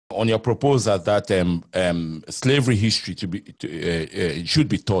on your proposal that slavery history should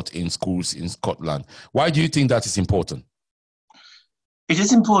be taught in schools in Scotland. Why do you think that is important? It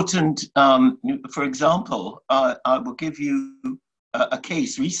is important. For example, I will give you a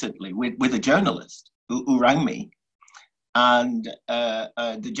case recently with a journalist who rang me. And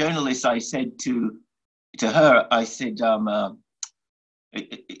the journalist, I said to her, I said,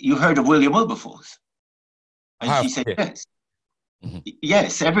 you heard of William Wilberforce? And she said, yes. Mm-hmm.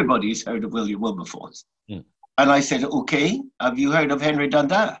 Yes, everybody's heard of William Wilberforce. Mm. And I said, okay, have you heard of Henry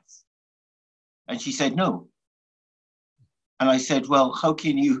Dundas? And she said, no. And I said, well, how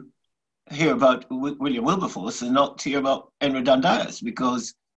can you hear about William Wilberforce and not hear about Henry Dundas?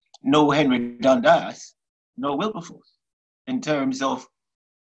 Because no Henry Dundas, no Wilberforce, in terms of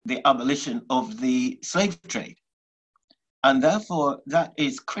the abolition of the slave trade. And therefore, that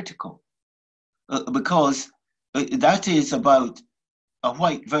is critical because that is about a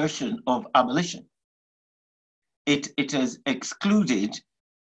white version of abolition. It has excluded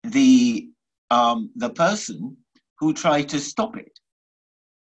the person who tried to stop it.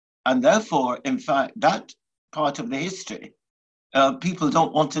 And therefore, in fact, that part of the history, people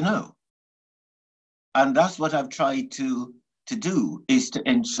don't want to know. And that's what I've tried to do, is to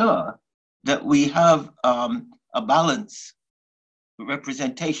ensure that we have a balanced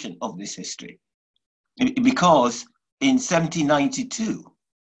representation of this history. Because in 1792,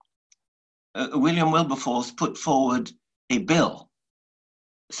 William Wilberforce put forward a bill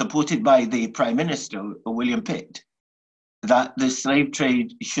supported by the Prime Minister, William Pitt, that the slave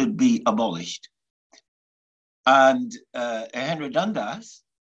trade should be abolished. And Henry Dundas,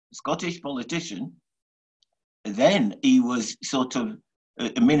 a Scottish politician, then he was sort of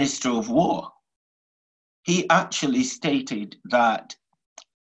a minister of war. He actually stated that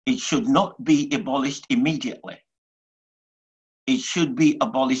it should not be abolished immediately. It should be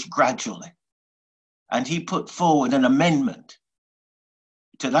abolished gradually. And he put forward an amendment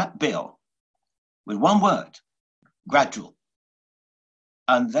to that bill with one word, gradual.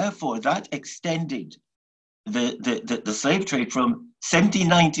 And therefore that extended the slave trade from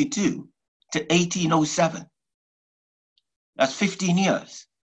 1792 to 1807. That's 15 years.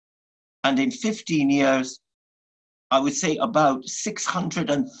 And in 15 years, I would say about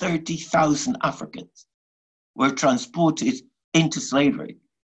 630,000 Africans were transported into slavery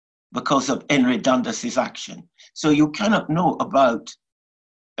because of Henry Dundas's action. So you cannot know about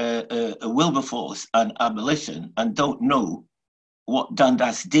Wilberforce and abolition and don't know what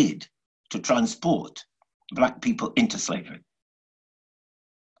Dundas did to transport Black people into slavery.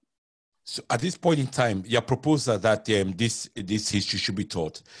 So at this point in time, your proposal that this history should be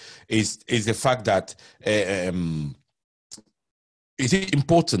taught is the fact that is it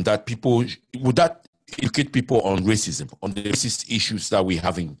important that people would that educate people on racism, on the racist issues that we're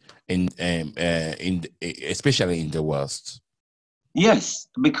having especially in the West? Yes,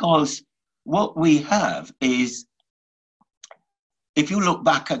 because what we have is, if you look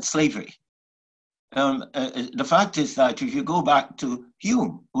back at slavery, the fact is that if you go back to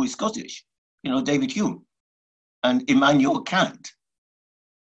Hume, who is Scottish, David Hume, and Immanuel Kant,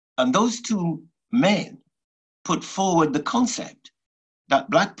 and those two men put forward the concept that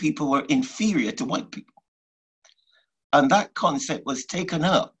Black people were inferior to white people. And that concept was taken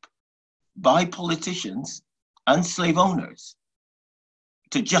up by politicians and slave owners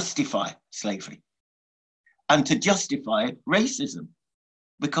to justify slavery and to justify racism,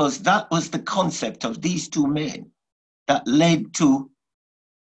 because that was the concept of these two men that led to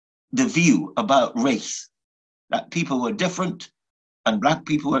the view about race, that people were different and Black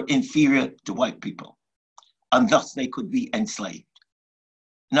people were inferior to white people, and thus they could be enslaved.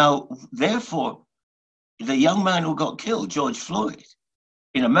 Now, therefore, the young man who got killed, George Floyd,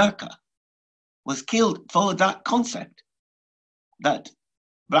 in America, was killed for that concept, that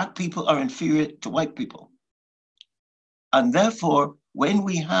Black people are inferior to white people. And therefore, when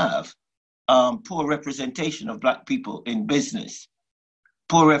we have poor representation of Black people in business,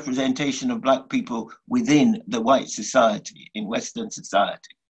 poor representation of Black people within the white society, in Western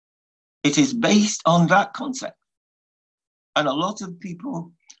society, it is based on that concept. And a lot of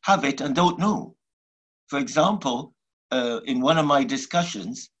people have it and don't know. For example, in one of my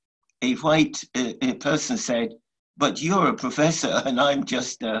discussions, a white person said, but you're a professor and I'm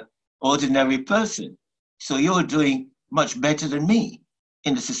just an ordinary person. So you're doing much better than me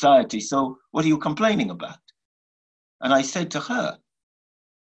in the society. So what are you complaining about? And I said to her,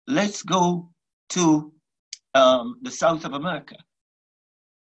 let's go to the South of America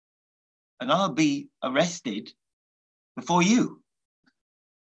and I'll be arrested before you,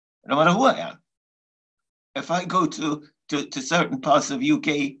 no matter who I am. If I go to certain parts of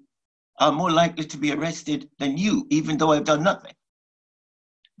UK are more likely to be arrested than you, even though I've done nothing.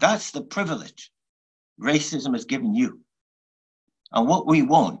 That's the privilege racism has given you. And what we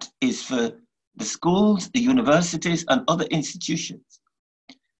want is for the schools, the universities, and other institutions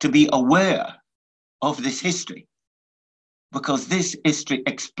to be aware of this history, because this history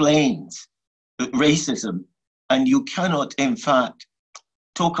explains racism, and you cannot, in fact,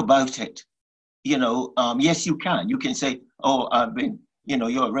 talk about it. Yes, you can. You can say, "Oh, I've been, you're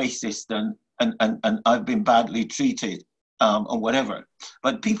a racist, and I've been badly treated, or whatever."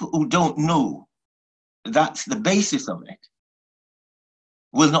 But people who don't know that's the basis of it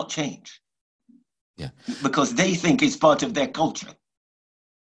will not change. Yeah, because they think it's part of their culture.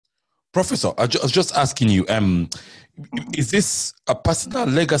 Professor, I was just asking you, is this a personal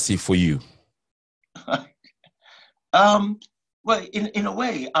legacy for you? Well, in a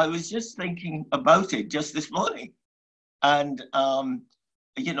way, I was just thinking about it just this morning. And, I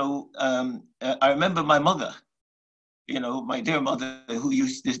remember my mother, my dear mother, who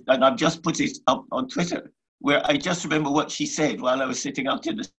used to, and I've just put it up on Twitter, where I just remember what she said while I was sitting out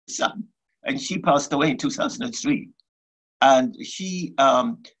in the sun. And she passed away in 2003. And she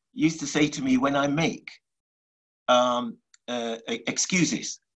used to say to me, when I make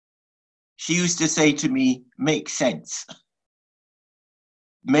excuses, she used to say to me, make sense.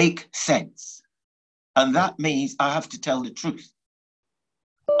 Make sense. And that means I have to tell the truth.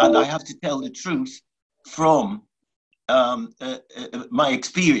 And I have to tell the truth from my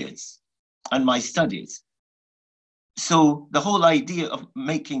experience and my studies. So the whole idea of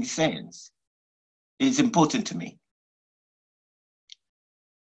making sense is important to me.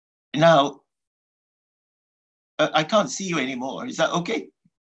 Now, I can't see you anymore. Is that okay?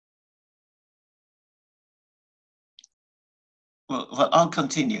 Well, I'll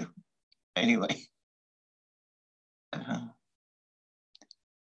continue anyway.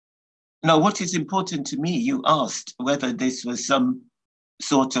 Now, what is important to me, you asked whether this was some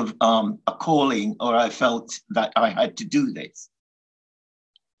sort of a calling, or I felt that I had to do this.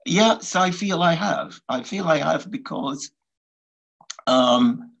 Yes, I feel I have. I feel I have because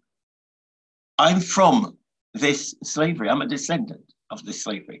I'm from this slavery. I'm a descendant of this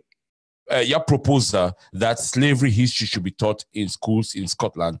slavery. Your proposal that slavery history should be taught in schools in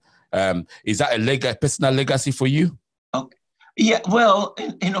Scotland, is that a personal legacy for you? Okay. Yeah, well,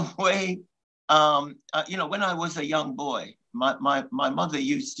 in a way, when I was a young boy, my mother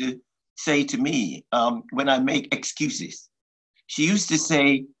used to say to me, when I make excuses, she used to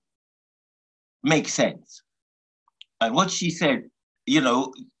say, make sense. And what she said,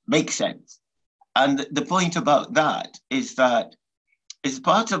 makes sense. And the point about that is that it's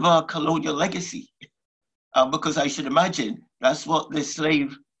part of our colonial legacy, because I should imagine that's what the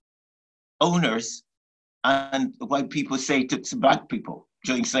slave owners and white people say to black people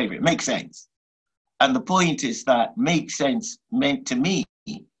during slavery. It makes sense. And the point is that make sense meant to me,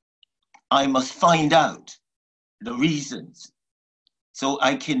 I must find out the reasons so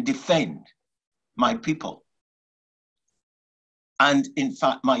I can defend my people and, in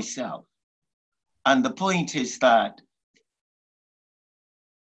fact, myself. And the point is that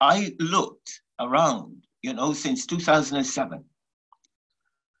I looked around, since 2007.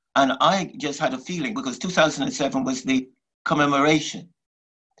 And I just had a feeling, because 2007 was the commemoration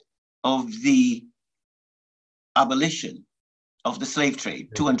of the abolition of the slave trade,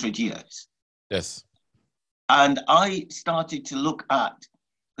 200 years. Yes. And I started to look at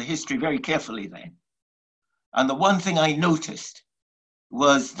the history very carefully then. And the one thing I noticed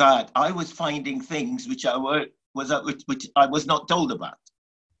was that I was finding things which I was not told about.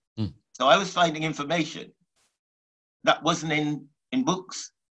 Mm. So I was finding information that wasn't in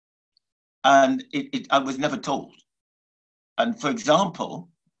books, and I was never told. And for example,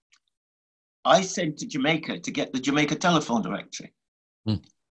 I sent to Jamaica to get the Jamaica telephone directory,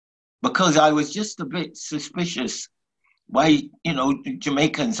 because I was just a bit suspicious why,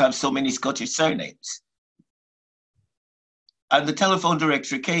 Jamaicans have so many Scottish surnames. And the telephone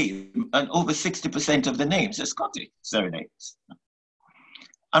directory came, and over 60% of the names are Scottish surnames.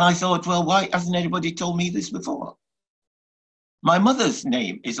 And I thought, well, why hasn't anybody told me this before? My mother's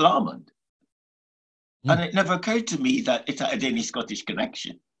name is Larmond. And it never occurred to me that it had any Scottish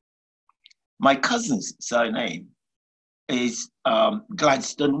connection. My cousin's surname is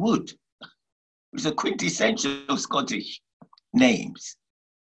Gladstone Wood, which is a quintessential Scottish names.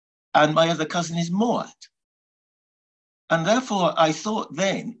 And my other cousin is Mort. And therefore, I thought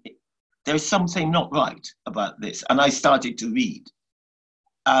then, there's something not right about this. And I started to read.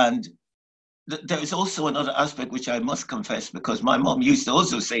 And there is also another aspect which I must confess, because my mom used to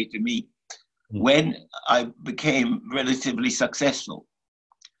also say to me, when I became relatively successful,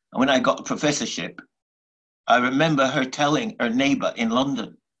 And when I got a professorship, I remember her telling her neighbor in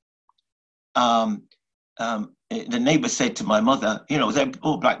London, the neighbor said to my mother, you know, they're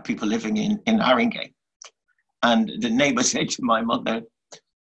all black people living in Haringey. And the neighbor said to my mother,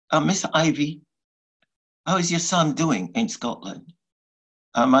 Miss Ivy, how is your son doing in Scotland?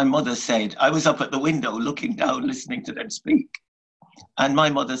 My mother said, I was up at the window looking down, listening to them speak. And my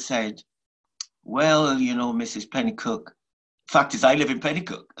mother said, well, you know, Mrs. Pennycook, fact is I live in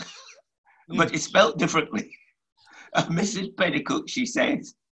Pennycook, but it's spelled differently. Mrs. Pennycook, she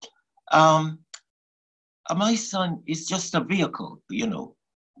says, my son is just a vehicle, you know.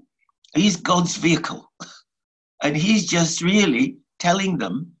 He's God's vehicle. And he's just really telling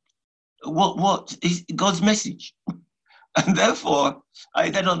them what is God's message. And therefore, I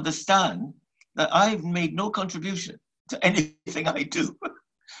then understand that I've made no contribution to anything I do.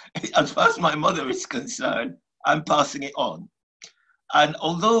 As far as my mother is concerned, I'm passing it on. And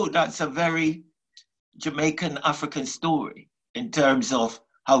although that's a very Jamaican African story in terms of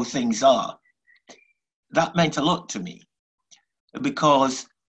how things are, that meant a lot to me, because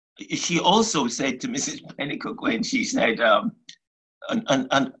she also said to Mrs. Pennycook when she said,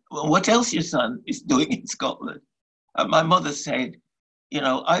 and what else your son is doing in Scotland? My mother said, you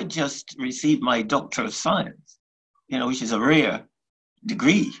know, I just received my Doctor of Science, you know, which is a rare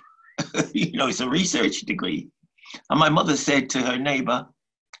degree. You know, it's a research degree. And my mother said to her neighbor,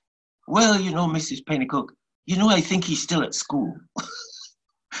 well, you know, Mrs. Pennycook, you know, I think he's still at school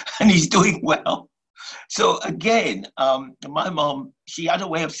and he's doing well. So again, my mom, she had a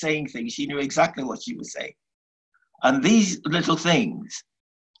way of saying things. She knew exactly what she was saying. And these little things,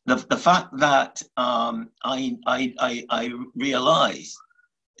 the fact that I realized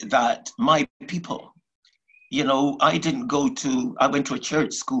that my people, you know, I went to a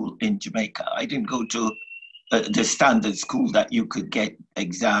church school in Jamaica. I didn't go to the standard school that you could get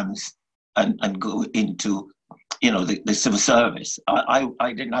exams and go into, you know, the civil service.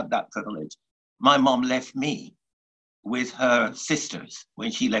 I didn't have that privilege. My mom left me with her sisters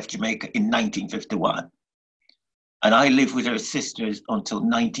when she left Jamaica in 1951. And I lived with her sisters until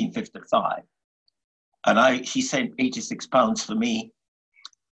 1955. And she sent £86 for me.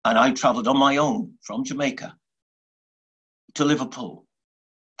 And I traveled on my own from Jamaica to Liverpool,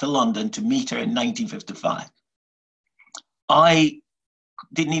 to London to meet her in 1955. I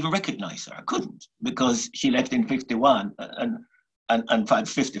didn't even recognize her. I couldn't, because she left in 51 and by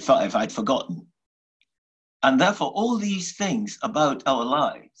 55 I'd forgotten. And therefore, all these things about our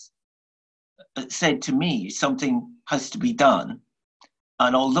lives said to me something has to be done.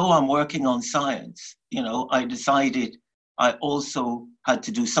 And although I'm working on science, you know, I decided I also had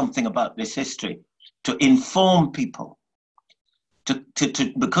to do something about this history to inform people,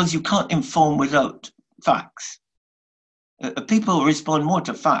 because you can't inform without facts. People respond more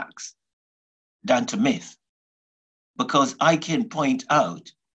to facts than to myth, because I can point out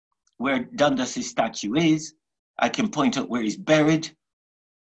where Dundas' statue is. I can point out where he's buried.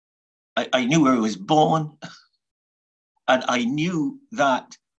 I knew where he was born. And I knew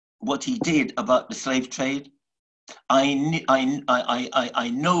that what he did about the slave trade. I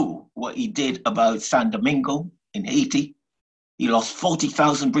know what he did about San Domingo in Haiti. He lost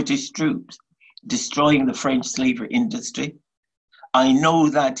 40,000 British troops, destroying the French slavery industry. I know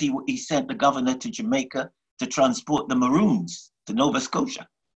that he sent the governor to Jamaica to transport the Maroons to Nova Scotia.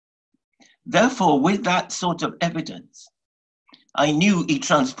 Therefore, with that sort of evidence, I knew he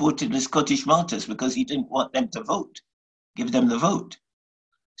transported the Scottish martyrs because he didn't want them to vote, give them the vote.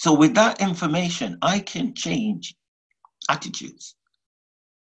 So with that information, I can change attitudes.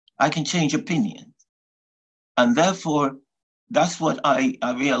 I can change opinions. And therefore, that's what I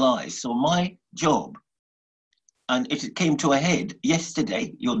realized. So my job, and it came to a head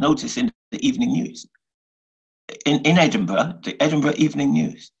yesterday, you'll notice in the evening news, in Edinburgh, the Edinburgh Evening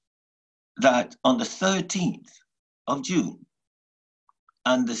News, that on the 13th of June,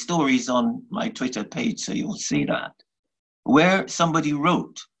 and the story's on my Twitter page, so you'll see that, where somebody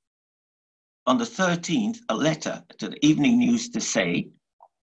wrote on the 13th a letter to the Evening News to say,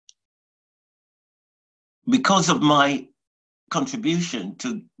 because of my contribution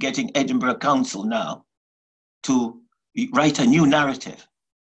to getting Edinburgh Council now to write a new narrative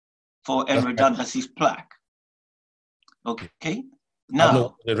for Henry Dundas' plaque. Okay?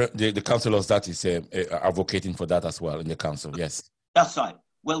 Now, the councillors that is advocating for that as well in the council, yes. That's right.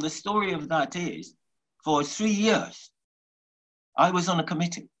 Well, the story of that is, for 3 years, I was on a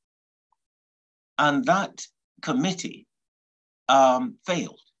committee. And that committee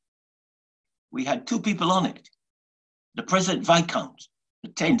failed. We had 2 people on it. The present Viscount, the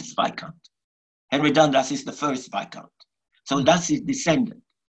 10th Viscount. Henry Dundas is the first Viscount. So that's his descendant.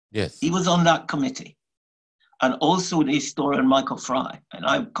 Yes. He was on that committee. And also the historian Michael Fry, and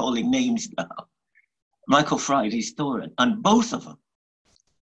I'm calling names now. Michael Fry, the historian, and both of them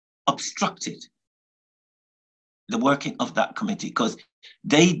obstructed the working of that committee because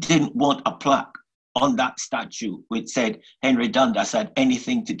they didn't want a plaque on that statue which said Henry Dundas had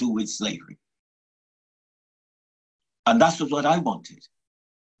anything to do with slavery. And that's what I wanted,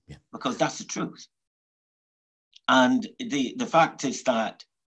 because that's the truth. And the fact is that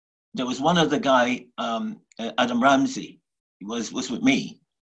there was one other guy, Adam Ramsey, he was with me.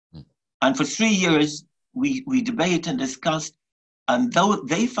 And for 3 years, we debated and discussed, and though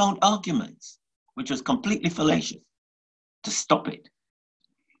they found arguments, which was completely fallacious, to stop it.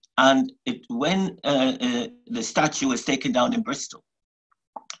 And when the statue was taken down in Bristol,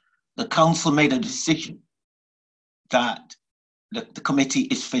 the council made a decision that the committee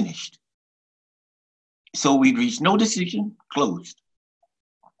is finished. So we reached no decision, closed.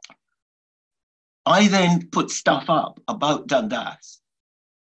 I then put stuff up about Dundas,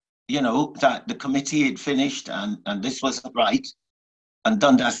 that the committee had finished and this was right, and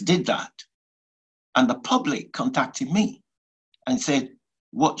Dundas did that. And the public contacted me and said,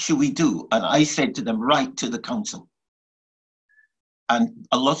 what should we do? And I said to them, write to the council. And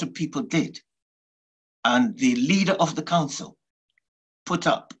a lot of people did. And the leader of the council put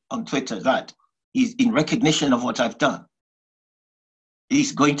up on Twitter that he's in recognition of what I've done.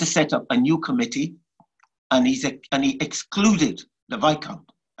 He's going to set up a new committee, and he excluded the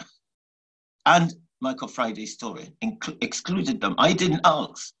Viscount and Michael Friday's story, excluded them. I didn't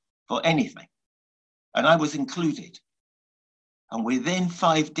ask for anything, and I was included. And within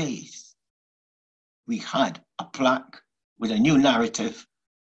 5 days, we had a plaque with a new narrative,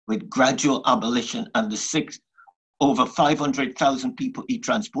 with gradual abolition and the over 500,000 people he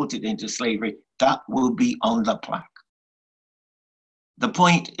transported into slavery. That will be on the plaque. The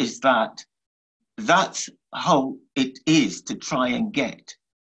point is that that's how it is to try and get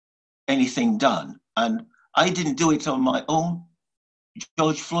anything done. And I didn't do it on my own.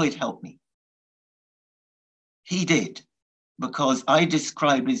 George Floyd helped me. He did, because I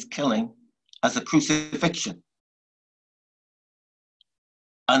describe his killing as a crucifixion.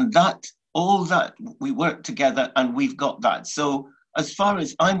 And all that, we work together and we've got that. So as far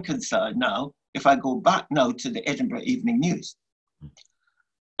as I'm concerned now, if I go back now to the Edinburgh Evening News,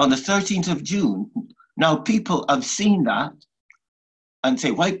 on the 13th of June, now people have seen that and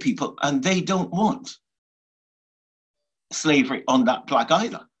say white people, and they don't want slavery on that plaque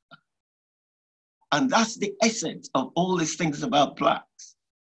either. And that's the essence of all these things about plaques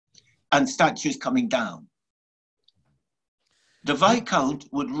and statues coming down. The Viscount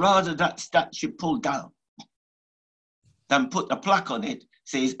would rather that statue pulled down than put a plaque on it,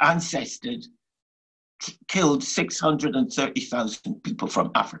 says ancestors killed 630,000 people from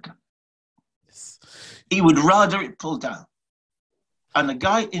Africa. Yes. He would rather it pulled down. And the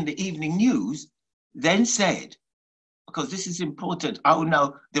guy in the Evening News then said, because this is important, how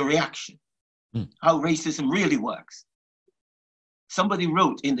now the reaction, how racism really works. Somebody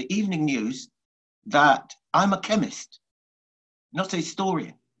wrote in the Evening News that I'm a chemist, not a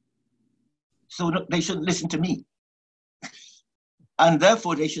historian. So they shouldn't listen to me. And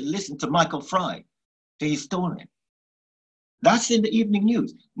therefore they should listen to Michael Fry, the historian. That's in the Evening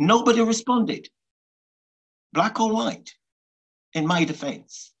News. Nobody responded, black or white, in my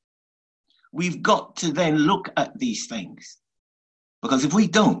defense. We've got to then look at these things, because if we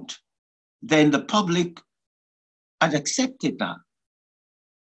don't, then the public had accepted that.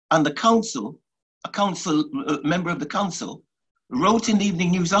 And the council, a member of the council, wrote in the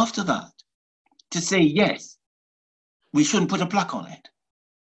Evening News after that to say, yes, we shouldn't put a plaque on it.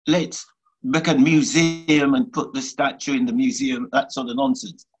 Let's make a museum and put the statue in the museum, that sort of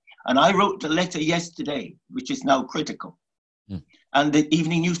nonsense. And I wrote a letter yesterday, which is now critical. And the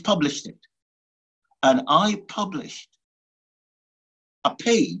Evening News published it. And I published a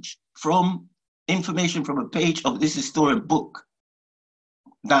page from information from a page of this historic book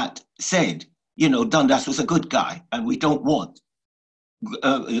that said, Dundas was a good guy and we don't want,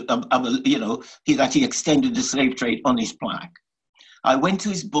 that he extended the slave trade on his plaque. I went to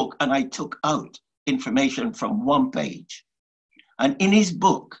his book and I took out information from one page. And in his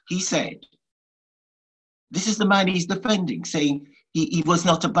book, he said, this is the man he's defending, saying he was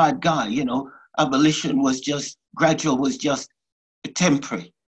not a bad guy, abolition was just, gradual was just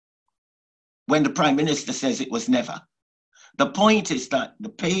temporary, when the Prime Minister says it was never. The point is that the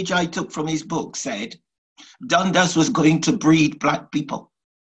page I took from his book said Dundas was going to breed black people.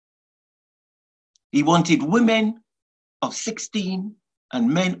 He wanted women of 16 and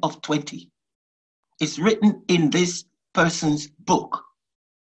men of 20. It's written in this person's book.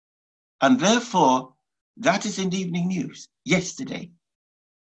 And therefore, that is in the evening news yesterday.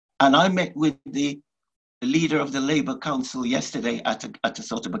 And I met with the leader of the Labour Council yesterday at a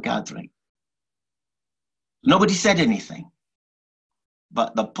sort of a gathering. Nobody said anything.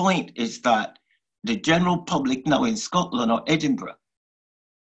 But the point is that the general public now in Scotland or Edinburgh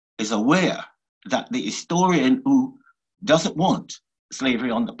is aware that the historian who doesn't want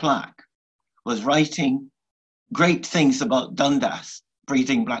slavery on the plaque was writing great things about Dundas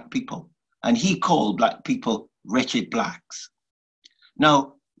breeding black people. And he called black people wretched blacks.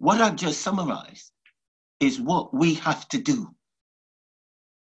 Now, what I've just summarized is what we have to do.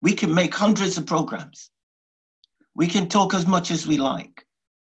 We can make hundreds of programs. We can talk as much as we like.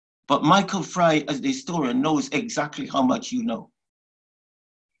 But Michael Fry, as the historian, knows exactly how much you know.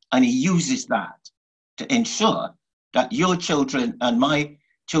 And he uses that to ensure that your children and my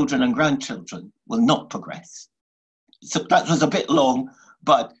children and grandchildren will not progress. So that was a bit long,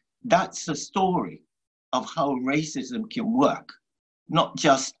 but that's the story of how racism can work, not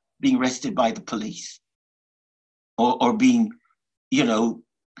just being arrested by the police or being,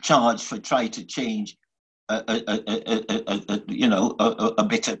 charged for trying to change a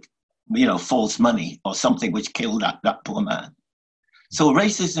bit of, false money or something which killed that poor man. So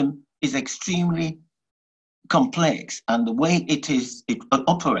racism is extremely complex, and the way it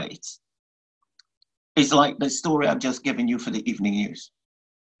operates is like the story I've just given you for the evening news.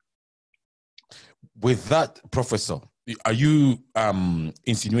 With that, Professor, are you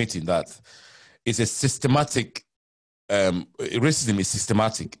insinuating that it's a systematic, racism is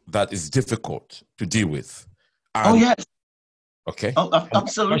systematic, that is difficult to deal with? Oh, yes. Okay. Oh,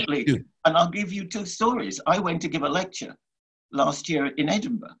 absolutely. And I'll give you two stories. I went to give a lecture last year in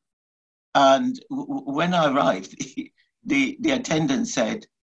Edinburgh. And when I arrived, the attendant said,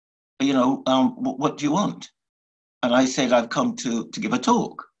 what do you want? And I said, I've come to give a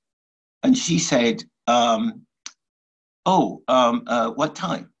talk. And she said, what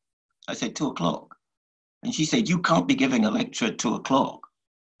time? I said, 2:00. And she said, you can't be giving a lecture at 2:00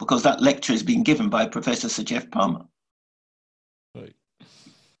 because that lecture is being given by Professor Sir Geoff Palmer. Right.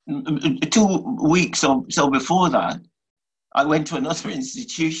 2 weeks or so before that, I went to another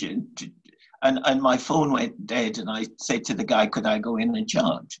institution and my phone went dead. And I said to the guy, could I go in and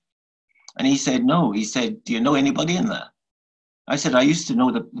charge? And he said, no. He said, do you know anybody in there? I said, I used to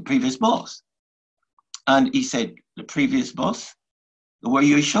know the previous boss. And he said, the previous boss? Were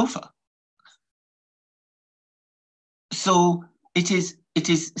you a chauffeur? So it is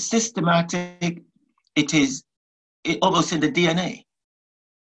systematic. It is almost in the DNA.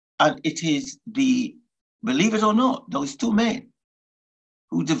 And it is believe it or not, those two men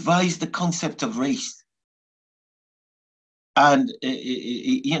who devised the concept of race. And,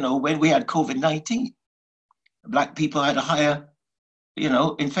 when we had COVID-19, Black people had a higher,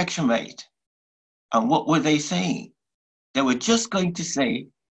 infection rate. And what were they saying? They were just going to say,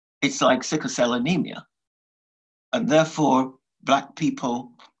 it's like sickle cell anemia. And therefore, Black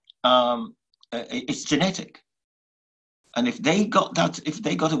people, it's genetic. And if they got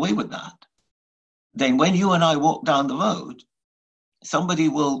away with that, then when you and I walk down the road, somebody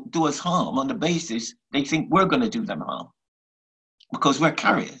will do us harm on the basis they think we're going to do them harm because we're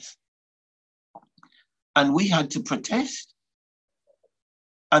carriers. And we had to protest.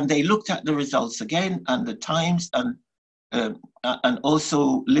 And they looked at the results again, and the Times and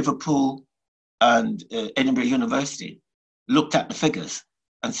also Liverpool and Edinburgh University looked at the figures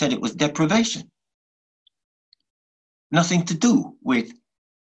and said it was deprivation. Nothing to do with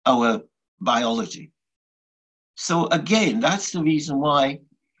our biology. So again, that's the reason why,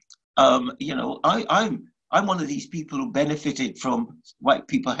 I'm one of these people who benefited from white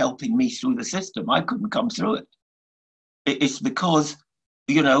people helping me through the system. I couldn't come through it. It's because,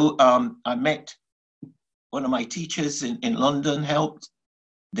 I met one of my teachers in London, helped.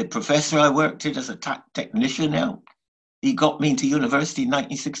 The professor I worked with as a technician helped. He got me into university in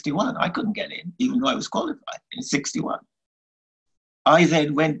 1961. I couldn't get in, even though I was qualified in 61. I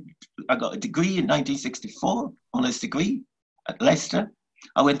then I got a degree in 1964, honors degree at Leicester.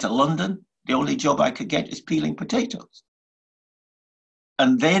 I went to London. The only job I could get is peeling potatoes.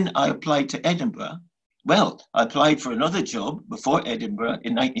 And then I applied to Edinburgh. Well, I applied for another job before Edinburgh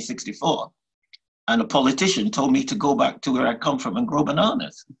in 1964. And a politician told me to go back to where I come from and grow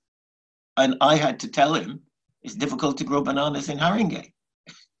bananas. And I had to tell him it's difficult to grow bananas in Haringey.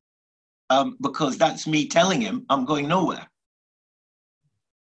 Because that's me telling him I'm going nowhere.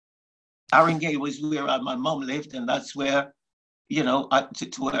 Haringey was where my mom lived, and that's where, to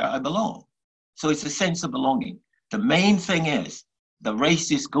where I belong. So it's a sense of belonging. The main thing is the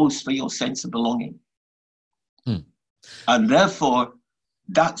racist goes for your sense of belonging. And therefore,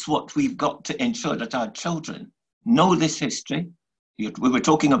 That's what we've got to ensure, that our children know this history. We were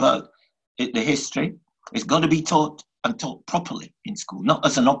talking about it, the history. It's got to be taught and taught properly in school, not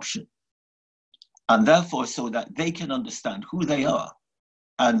as an option. And therefore, so that they can understand who they are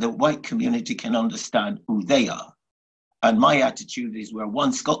and the white community can understand who they are. And my attitude is we're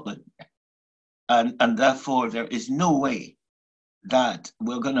one Scotland. And therefore, there is no way that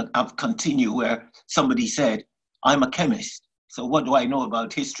we're going to continue where somebody said, I'm a chemist, so what do I know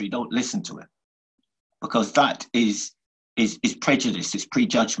about history? Don't listen to it. Because that is prejudice, it's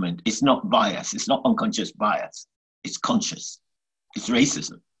prejudgment, it's not bias, it's not unconscious bias, it's conscious, it's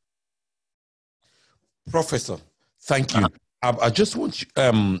racism. Professor, thank you. I just want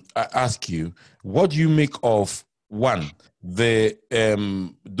to ask you, what do you make of, one, the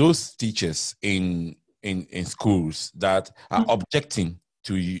those teachers in schools that are objecting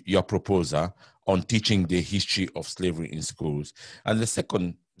to your proposal on teaching the history of slavery in schools? And the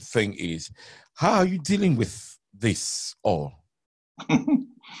second thing is, how are you dealing with this all?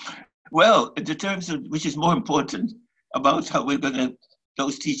 Well, in terms of which is more important about how we're going to,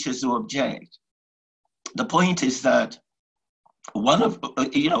 those teachers who object, the point is that one of,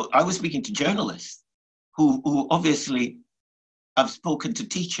 I was speaking to journalists who obviously have spoken to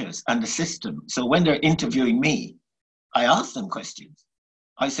teachers and the system. So when they're interviewing me, I ask them questions.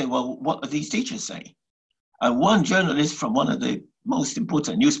 I say, well, what are these teachers saying? And one journalist from one of the most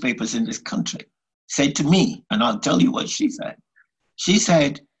important newspapers in this country said to me, and I'll tell you what she said. She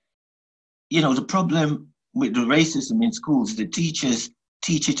said, the problem with the racism in schools, the teachers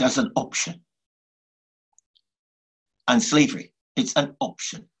teach it as an option. And slavery, it's an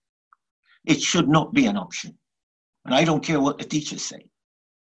option. It should not be an option. And I don't care what the teachers say.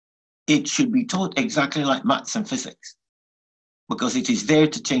 It should be taught exactly like maths and physics, because it is there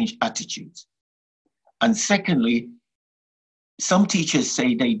to change attitudes. And secondly, some teachers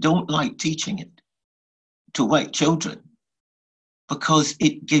say they don't like teaching it to white children because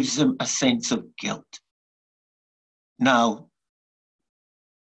it gives them a sense of guilt. Now,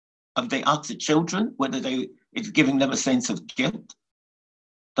 have they asked the children whether it's giving them a sense of guilt?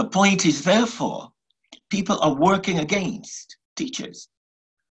 The point is, therefore, people are working against teachers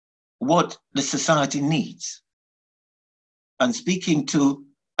what the society needs. And speaking to,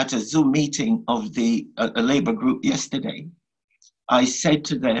 at a Zoom meeting of a labor group yesterday, I said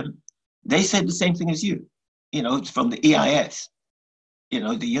to them, they said the same thing as you, it's from the EIS,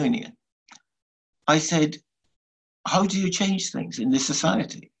 the union. I said, how do you change things in this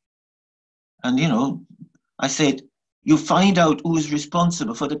society? And, I said, you find out who is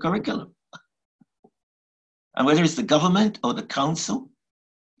responsible for the curriculum. And whether it's the government or the council,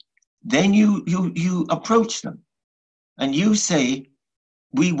 then you approach them and you say,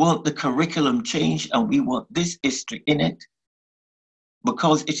 we want the curriculum changed and we want this history in it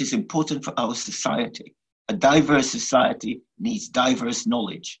because it is important for our society. A diverse society needs diverse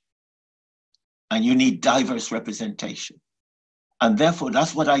knowledge and you need diverse representation. And therefore,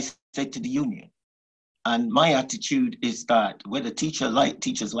 that's what I said to the union. And my attitude is that whether teachers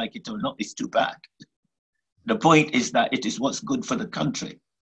like it or not, it's too bad. The point is that it is what's good for the country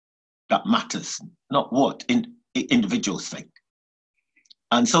that matters, not what individuals think.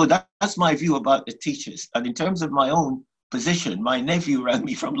 And so that's my view about the teachers. And in terms of my own position, my nephew rang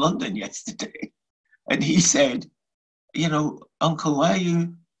me from London yesterday, and he said, Uncle, why are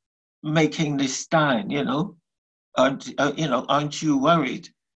you making this stand? Aren't you worried?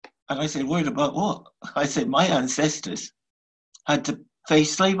 And I said, worried about what? I said, my ancestors had to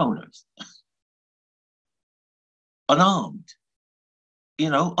face slave owners, unarmed,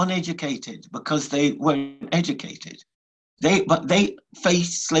 uneducated because they weren't educated. But they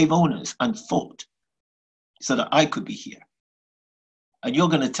faced slave owners and fought so that I could be here. And you're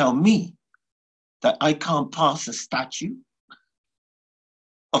going to tell me that I can't pass a statue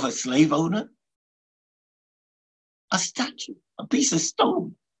of a slave owner? A statue, a piece of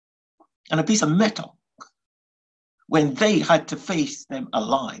stone, and a piece of metal, when they had to face them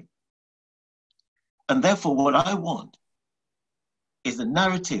alive. And therefore, what I want is a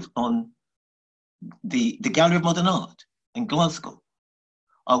narrative on the Gallery of Modern Art in Glasgow.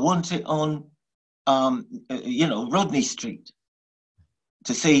 I want it on, Rodney Street,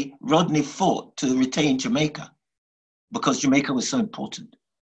 to say Rodney fought to retain Jamaica because Jamaica was so important.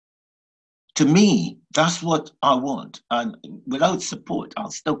 To me, that's what I want. And without support, I'll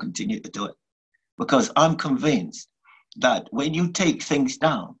still continue to do it because I'm convinced that when you take things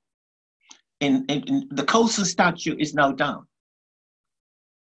down, in the Colson statue is now down.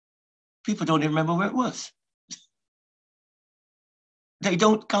 People don't even remember where it was. They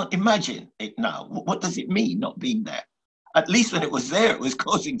can't imagine it now. What does it mean not being there? At least when it was there, it was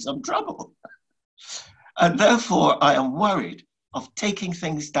causing some trouble. And therefore, I am worried of taking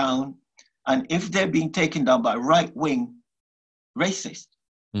things down. And if they're being taken down by right-wing racists,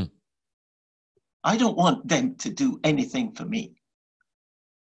 I don't want them to do anything for me.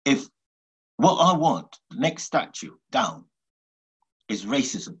 If what I want, the next statue down, is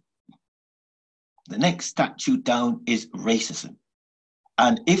racism. The next statue down is racism.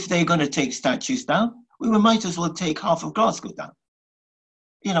 And if they're going to take statues down, we might as well take half of Glasgow down.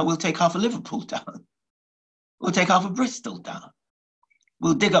 You know, we'll take half of Liverpool down. We'll take half of Bristol down.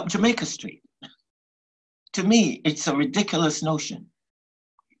 We'll dig up Jamaica Street. To me, it's a ridiculous notion.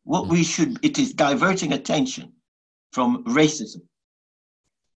 It is diverting attention from racism,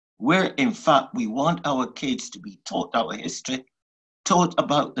 where in fact we want our kids to be taught our history,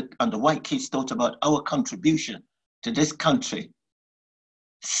 and the white kids taught about our contribution to this country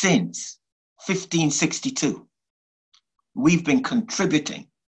since 1562. We've been contributing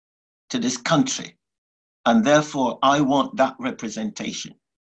to this country, and therefore I want that representation.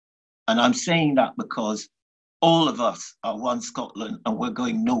 And I'm saying that because all of us are one Scotland and we're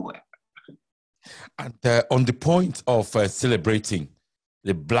going nowhere. And on the point of celebrating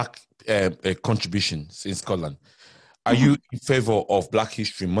the Black contributions in Scotland, are you in favor of Black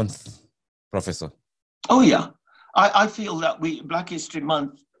History Month, Professor? Oh, yeah. I feel that Black History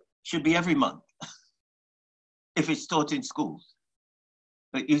Month should be every month if it's taught in schools.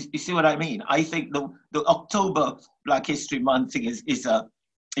 But you see what I mean? I think the October Black History Month thing is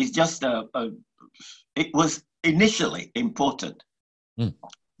just it was initially important,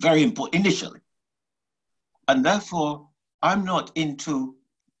 very important initially. And therefore, I'm not into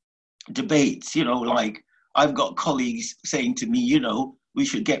debates, you know, like I've got colleagues saying to me, you know, we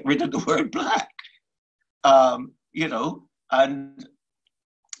should get rid of the word black, you know, and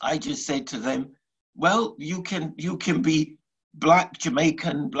I just said to them, well, you can be Black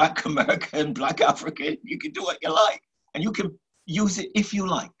Jamaican, Black American, Black African, you can do what you like, and you can use it if you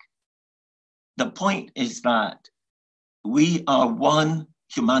like. The point is that we are one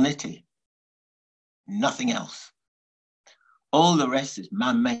humanity, nothing else. All the rest is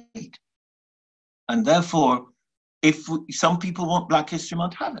man-made. And therefore, if some people want Black History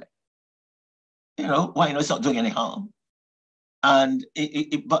Month, have it. You know, why? You know, it's not doing any harm. And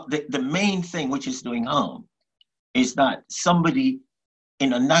but the main thing which is doing harm is that somebody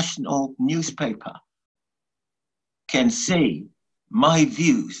in a national newspaper can say my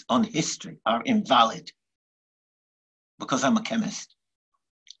views on history are invalid because I'm a chemist.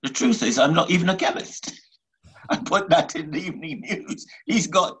 The truth is I'm not even a chemist. I put that in the evening news. He's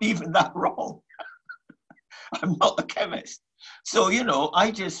got even that wrong. I'm not a chemist. So, you know,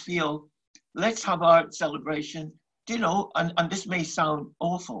 I just feel, let's have our celebration, you know, and this may sound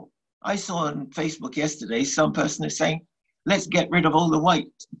awful. I saw on Facebook yesterday, some person is saying, let's get rid of all the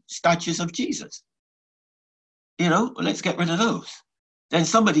white statues of Jesus. You know, let's get rid of those. Then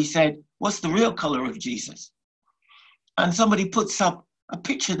somebody said, what's the real color of Jesus? And somebody puts up a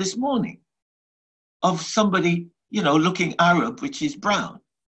picture this morning of somebody, you know, looking Arab, which is brown.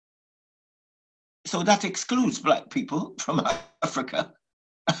 So that excludes Black people from Africa,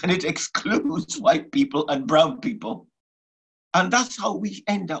 and it excludes white people and brown people. And that's how we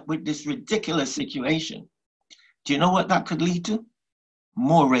end up with this ridiculous situation. Do you know what that could lead to?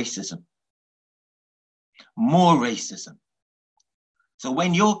 More racism. More racism. So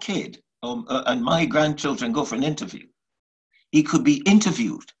when your kid and my grandchildren go for an interview, he could be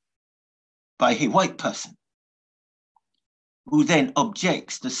interviewed by a white person who then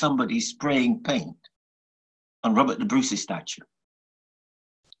objects to somebody spraying paint on Robert the Bruce's statue.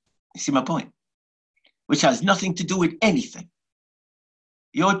 You see my point? Which has nothing to do with anything.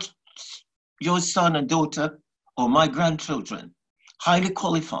 Your son and daughter or my grandchildren, highly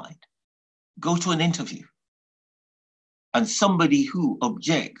qualified, go to an interview, and somebody who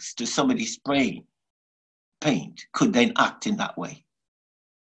objects to somebody spraying paint could then act in that way.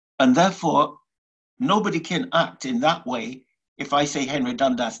 And therefore, nobody can act in that way if I say Henry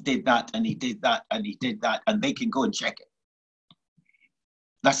Dundas did that and he did that and he did that, and they can go and check it.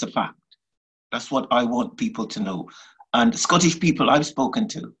 That's a fact. That's what I want people to know. And Scottish people I've spoken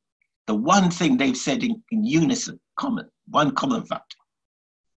to, the one thing they've said in unison, one common factor.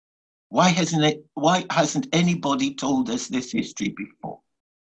 Why hasn't anybody told us this history before?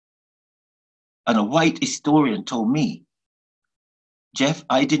 And a white historian told me, Geoff,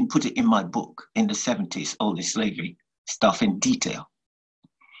 I didn't put it in my book in the 70s, all the slavery stuff in detail,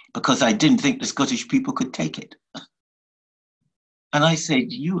 because I didn't think the Scottish people could take it. And I said,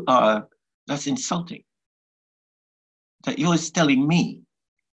 that's insulting. That you're telling me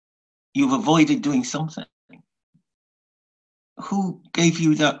you've avoided doing something who gave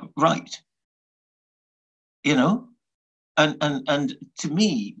you that right? You know, and to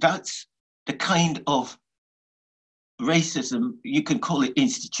me, that's the kind of racism. You can call it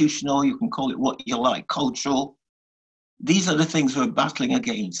institutional, you can call it what you like, cultural. These are the things we're battling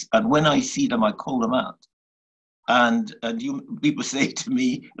against, and when I see them, I call them out. And people say to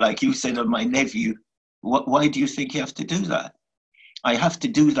me, like you said of my nephew, why do you think you have to do that? I have to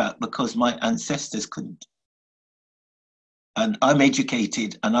do that because my ancestors couldn't. And I'm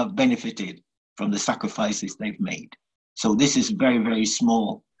educated and I've benefited from the sacrifices they've made. So this is very, very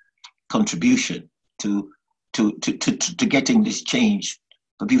small contribution to getting this change,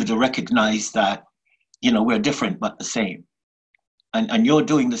 for people to recognize that, you know, we're different but the same. And you're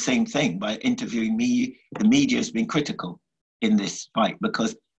doing the same thing by interviewing me. The media has been critical in this fight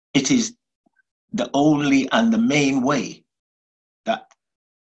because it is the only and the main way that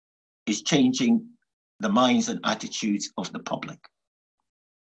is changing the minds and attitudes of the public.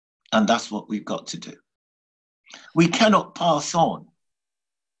 And that's what we've got to do. We cannot pass on.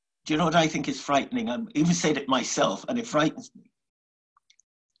 Do you know what I think is frightening? I even said it myself, and it frightens me.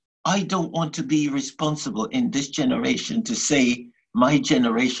 I don't want to be responsible in this generation to say my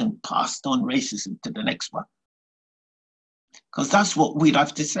generation passed on racism to the next one. Because that's what we'd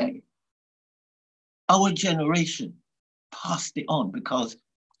have to say. Our generation passed it on because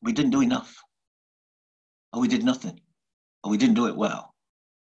we didn't do enough, or we did nothing, or we didn't do it well.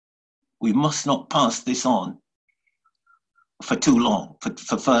 We must not pass this on for too long,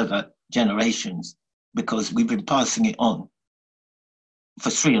 for further generations, because we've been passing it on for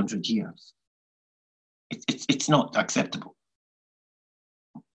 300 years. It's not acceptable.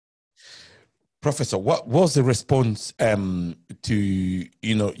 Professor, what was the response to,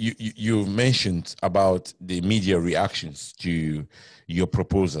 you know, you mentioned about the media reactions to your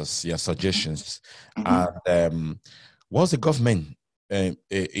proposals, your suggestions, and what's the government,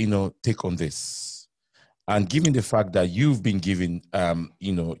 you know, take on this? And given the fact that you've been given,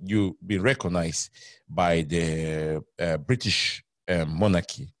 you know, you've been recognized by the British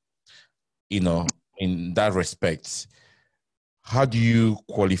monarchy, you know, in that respect, how do you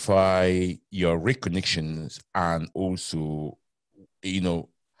qualify your recognitions, and also, you know,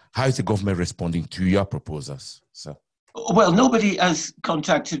 how is the government responding to your proposals, sir? Well, nobody has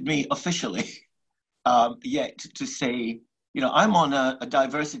contacted me officially yet to say, you know, I'm on a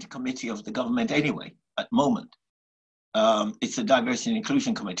diversity committee of the government anyway, at the moment. It's a diversity and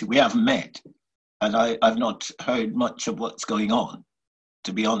inclusion committee. We haven't met, and I've not heard much of what's going on,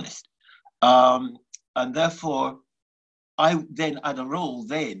 to be honest. And therefore, I then had a role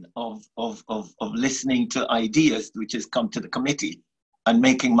then of listening to ideas which has come to the committee and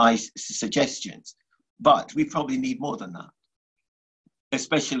making my suggestions. But we probably need more than that,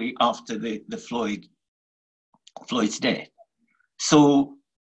 especially after the Floyd's death. So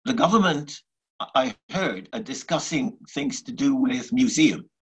the government, I heard, are discussing things to do with museum,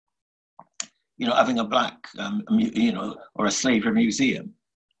 you know, having a black, you know, or a slavery museum.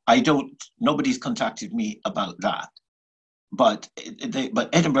 Nobody's contacted me about that. But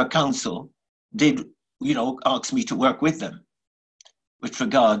Edinburgh Council did, you know, ask me to work with them with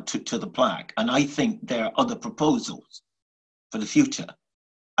regard to the plaque. And I think there are other proposals for the future.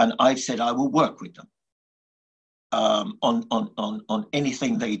 And I've said I will work with them on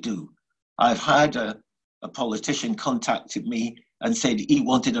anything they do. I've had a politician contacted me and said he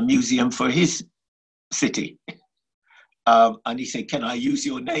wanted a museum for his city. And he said, can I use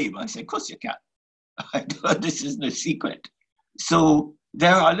your name? I said, of course you can. This isn't a secret. So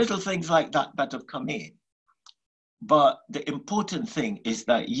there are little things like that that have come in. But the important thing is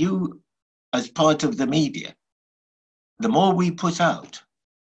that you, as part of the media, the more we put out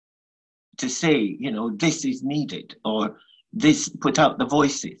to say, you know, this is needed, or this, put out the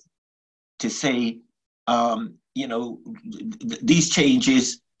voices to say, you know, these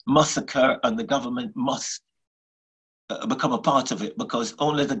changes must occur and the government must become a part of it, because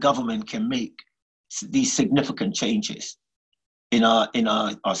only the government can make these significant changes in our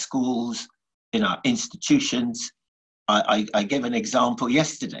schools, in our institutions. I gave an example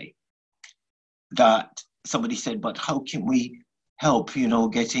yesterday that somebody said, but how can we help, you know,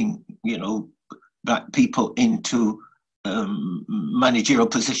 getting, you know, black people into managerial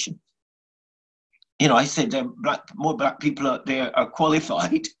positions? You know, I said more black people out there are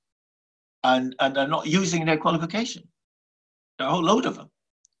qualified and are not using their qualification. There are a whole load of them.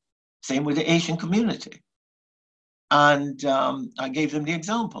 Same with the Asian community. And I gave them the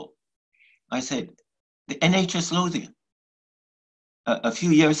example. I said, the NHS Lothian, a few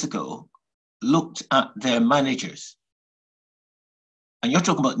years ago, looked at their managers. And you're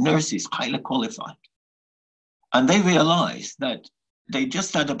talking about nurses, highly qualified. And they realized that they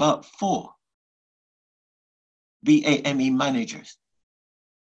just had about 4 BAME managers.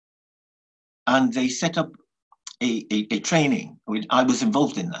 And they set up a training, which I was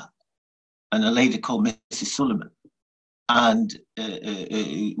involved in that, and a lady called Mrs. Suleiman. And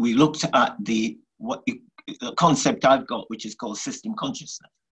we looked at the concept I've got, which is called system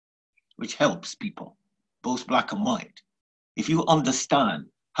consciousness, which helps people, both black and white. If you understand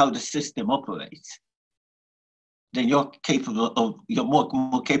how the system operates, then you're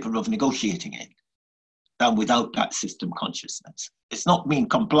more capable of negotiating it than without that system consciousness. It's not mean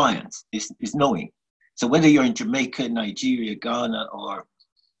compliance, it's knowing. So whether you're in Jamaica, Nigeria, Ghana, or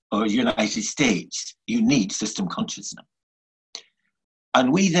United States, you need system consciousness.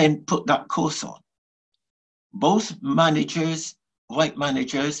 And we then put that course on. Both managers, white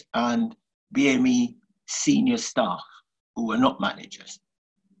managers, and BME senior staff who were not managers.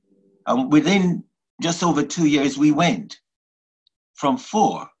 And within just over 2 years, we went from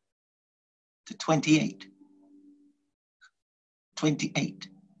 4 to 28. 28.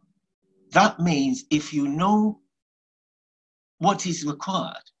 That means if you know what is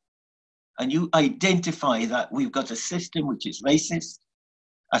required and you identify that we've got a system which is racist,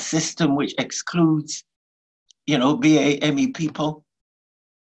 a system which excludes, BAME people,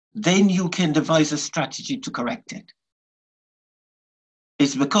 then you can devise a strategy to correct it.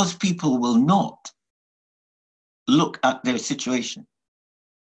 It's because people will not look at their situation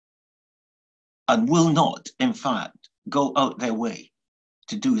and will not, in fact, go out their way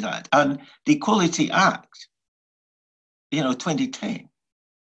to do that. And the Equality Act, 2010,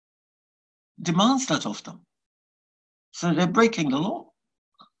 demands that of them. So they're breaking the law.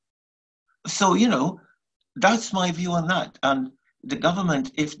 So, that's my view on that. And the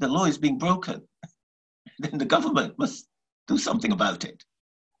government, if the law is being broken, then the government must do something about it.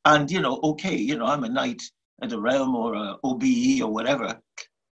 And, I'm a knight at the realm or a OBE or whatever.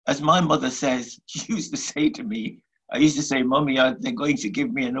 As my mother says, she used to say to me, I used to say, Mommy, they're going to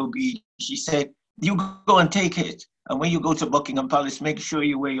give me an OBE. She said, you go and take it. And when you go to Buckingham Palace, make sure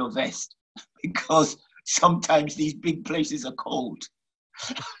you wear your vest because sometimes these big places are cold.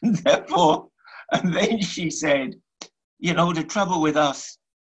 Therefore, and then she said, the trouble with us,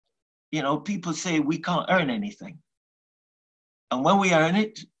 people say we can't earn anything. And when we earn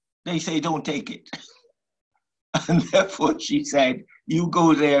it, they say, don't take it. And therefore, she said, you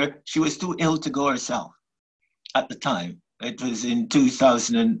go there. She was too ill to go herself at the time. It was in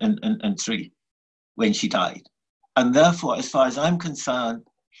 2003 when she died. And therefore, as far as I'm concerned,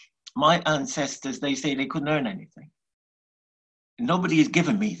 my ancestors, they say they couldn't earn anything. Nobody has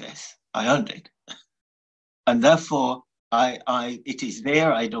given me this. I earned it. And therefore, it is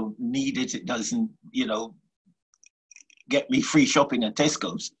there. I don't need it. It doesn't, get me free shopping at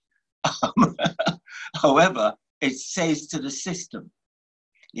Tesco's. However, it says to the system,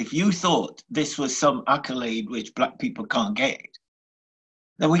 if you thought this was some accolade which Black people can't get,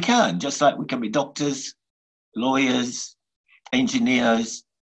 then we can, just like we can be doctors, lawyers, engineers,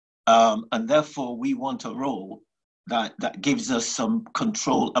 and therefore we want a role that gives us some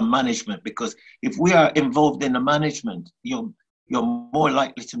control and management, because if we are involved in the management, you're more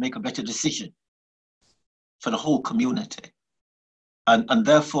likely to make a better decision for the whole community. And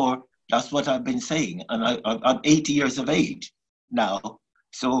therefore, that's what I've been saying. And I'm 80 years of age now,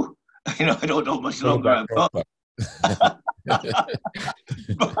 so I don't know how much longer I've got.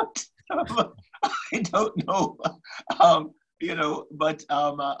 But I don't know, but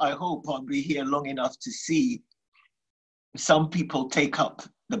I hope I'll be here long enough to see some people take up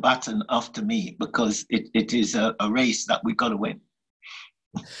the baton after me, because it is a race that we've got to win.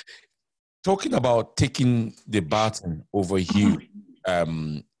 Talking about taking the baton over you,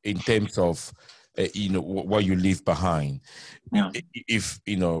 in terms of, what you leave behind. Yeah. If,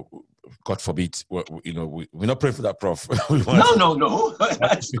 God forbid, we're not praying for that, Prof. No.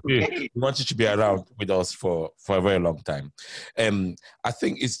 We want you to be around with us for a very long time. I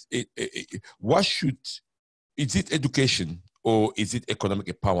think is it education or is it economic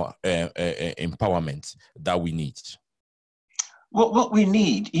empowerment that we need? What we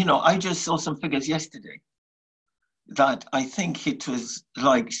need, I just saw some figures yesterday that I think it was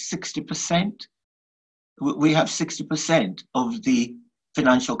like 60%. We have 60% of the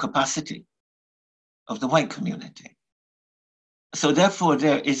financial capacity of the white community. So therefore,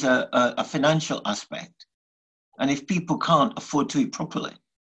 there is a financial aspect. And if people can't afford to eat properly,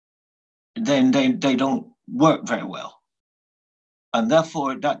 then they don't work very well. And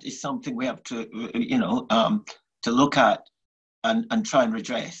therefore, that is something we have to, to look at and try and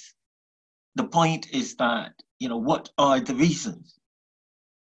redress. The point is that, what are the reasons?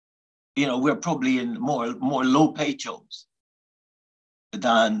 we're probably in more low pay jobs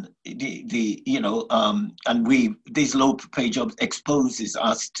than and these low pay jobs exposes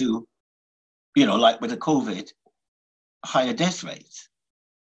us to, like with the COVID, higher death rates.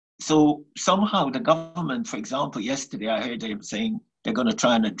 So somehow the government, for example, yesterday I heard them saying they're going to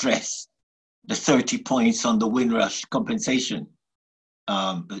try and address the 30 points on the Windrush compensation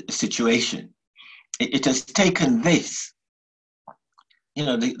situation. It has taken this,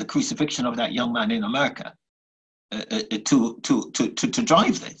 the crucifixion of that young man in America to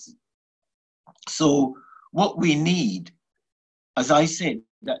drive this. So what we need, as I said,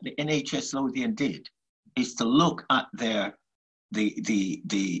 that the NHS Lothian did, is to look at the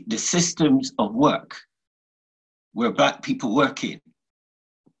systems of work where Black people work in,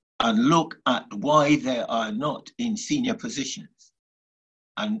 and look at why they are not in senior positions,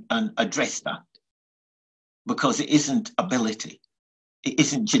 and address that. Because it isn't ability, it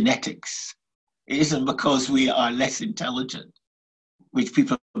isn't genetics, it isn't because we are less intelligent, which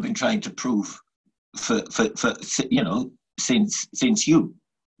people have been trying to prove for since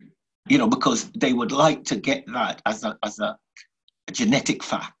because they would like to get that as a genetic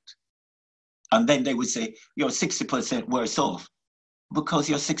fact, and then they would say you're 60% worse off because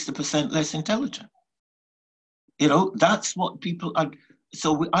you're 60% less intelligent. That's what people are.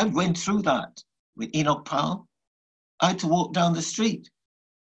 So I went through that with Enoch Powell. I had to walk down the street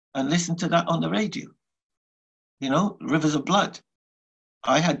and listen to that on the radio. Rivers of Blood.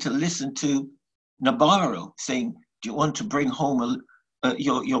 I had to listen to Nabarro saying, do you want to bring home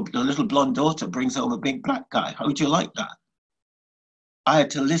your little blonde daughter brings home a big black guy? How would you like that? I had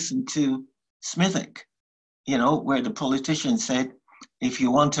to listen to Smithick, where the politician said, if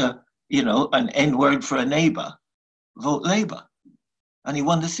you want an N word for a neighbor, vote Labour. And he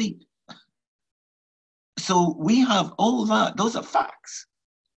won the seat. So we have all that. Those are facts.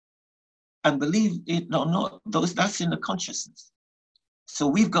 And believe it or not, that's in the consciousness. So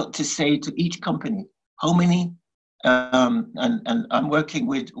we've got to say to each company, how many, and I'm working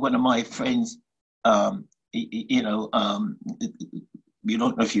with one of my friends, you don't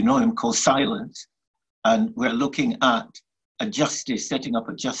know if you know him, called Silence. And we're looking at setting up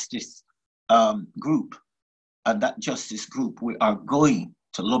a justice group. And that justice group, we are going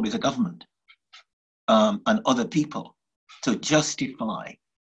to lobby the government and other people to justify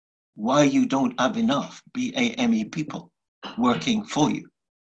why you don't have enough BAME people working for you.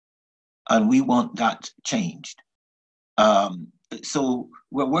 And we want that changed. So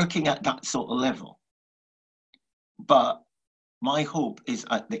we're working at that sort of level. But my hope is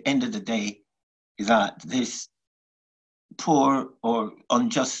at the end of the day that this poor or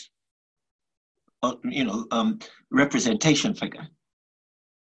unjust representation figure,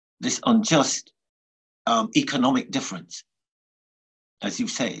 this unjust economic difference, as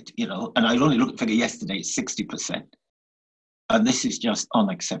you've said, and I only looked at the figure yesterday, it's 60%. And this is just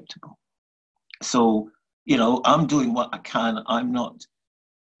unacceptable. So, I'm doing what I can. I'm not,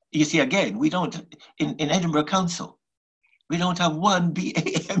 you see, again, we don't, in Edinburgh Council, we don't have one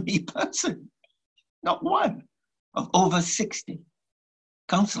BAME person, not one, of over 60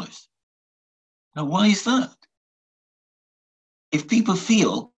 councillors. Now, why is that? If people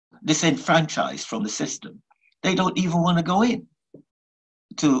feel disenfranchised from the system, they don't even want to go in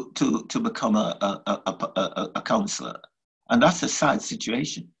to become a councillor. And that's a sad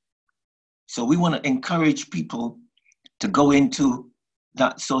situation. So we want to encourage people to go into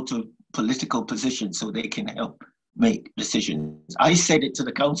that sort of political position so they can help make decisions. I said it to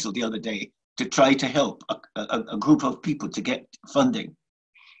the council the other day to try to help a group of people to get funding.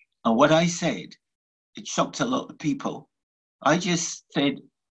 And what I said, it shocked a lot of people. I just said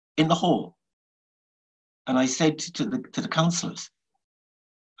in the hall, and I said to the councillors,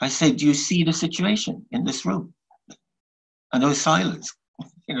 I said, do you see the situation in this room? And there was silence,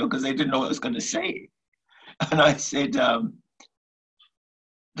 because they didn't know what I was going to say. And I said, the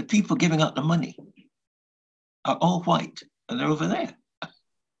people giving out the money are all white, and they're over there.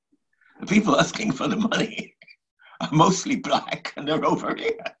 The people asking for the money are mostly black, and they're over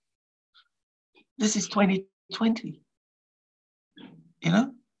here. This is 2020.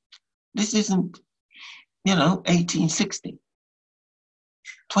 This isn't, 1860.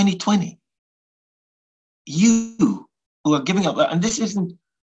 2020. You who are giving up that, and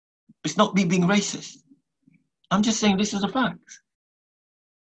it's not me being racist. I'm just saying this is a fact.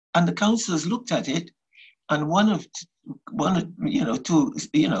 And the councillors looked at it, and two,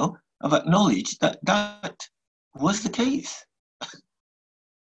 have acknowledged that was the case.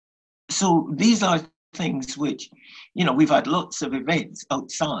 So these are things which, we've had lots of events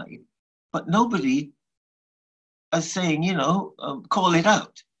outside, but nobody is saying, call it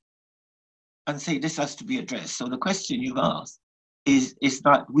out. and say this has to be addressed. So the question you've asked is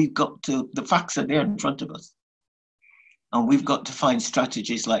that we've got to, the facts are there in front of us. And we've got to find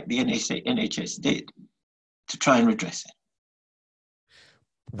strategies like the NHS did to try and redress it.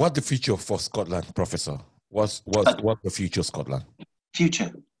 What's the future for Scotland, Professor? What's the future of Scotland?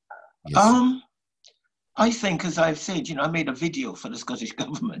 Future? Yes. I think, as I've said, I made a video for the Scottish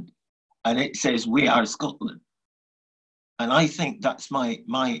government, and it says, "We are Scotland." And I think that's my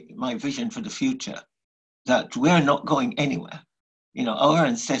vision for the future, that we're not going anywhere. Our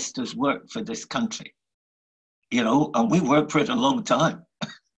ancestors worked for this country, and we worked for it a long time.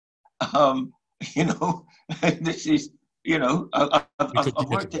 This is, I've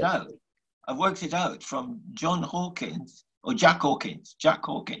worked it out. I've worked it out from Jack Hawkins.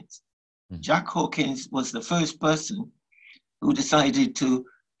 Jack Hawkins was the first person who decided to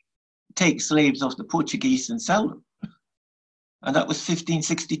take slaves off the Portuguese and sell them. And that was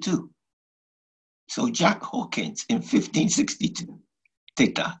 1562. So Jack Hawkins in 1562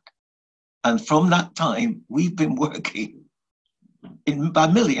 did that. And from that time, we've been working by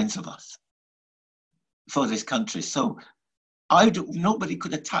millions of us for this country. So nobody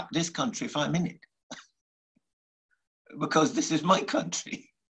could attack this country if I'm in it, because this is my country.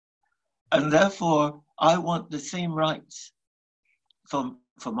 And therefore, I want the same rights for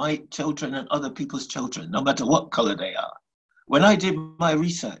my children and other people's children, no matter what color they are. When I did my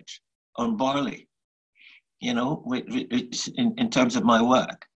research on barley, in terms of my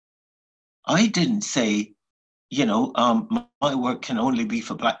work, I didn't say, my work can only be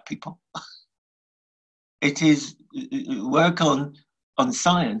for Black people. It is work on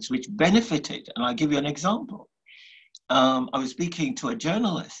science which benefited. And I'll give you an example. I was speaking to a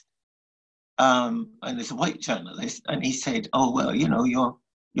journalist, and it's a white journalist, and he said, "Oh, well,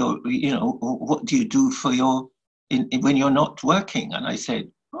 what do you do for when you're not working?" And I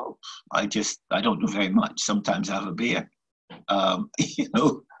said, "Oh, I don't do very much. Sometimes I have a beer, but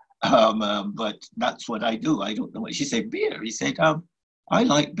that's what I do. I don't know what." She said, "Beer." He said, "I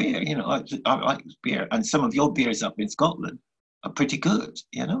like beer. I like beer, and some of your beers up in Scotland are pretty good,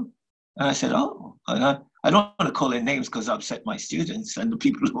 And I said, "Oh," and I don't want to call in names because I upset my students and the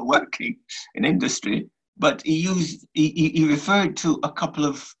people who are working in industry, but he referred to a couple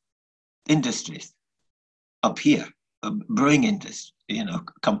of industries up here, brewing industry,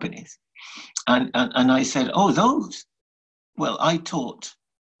 companies. And I said, "Oh, those." Well, I taught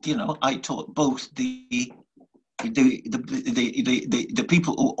both the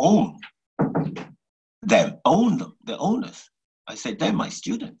people who own them, the owners. I said, "They're my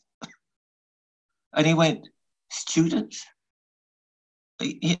students." And he went, "Students?"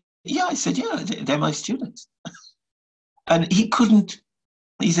 Yeah, I said, "Yeah, they're my students." And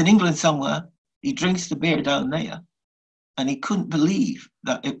he's in England somewhere, he drinks the beer down there, and he couldn't believe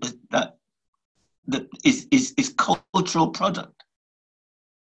that it was that is cultural product.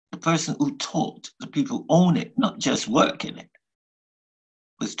 The person who taught the people who own it, not just work in it,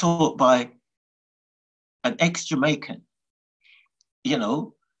 was taught by an ex-Jamaican,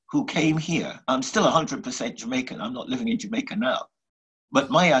 who came here. I'm still 100% Jamaican. I'm not living in Jamaica now. But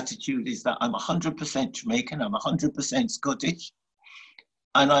my attitude is that I'm 100% Jamaican, I'm 100% Scottish,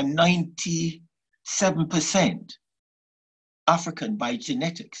 and I'm 97% African by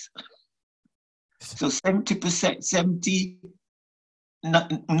genetics. So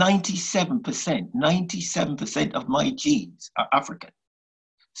 97% of my genes are African,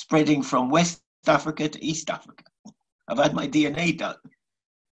 spreading from West Africa to East Africa. I've had my DNA done.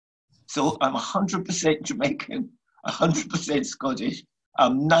 So I'm 100% Jamaican, 100% Scottish.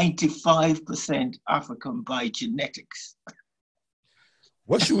 I'm 95% African by genetics.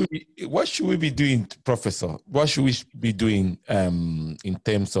 What should we be doing, Professor? What should we be doing in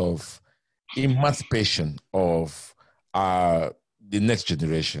terms of emancipation of the next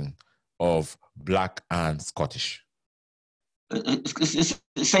generation of Black and Scottish?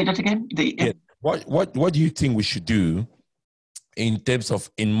 Say that again. What do you think we should do in terms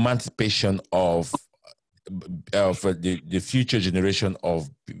of emancipation of the future generation of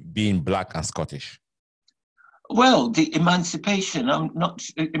being Black and Scottish? Well, the emancipation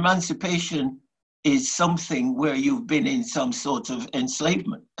is something where you've been in some sort of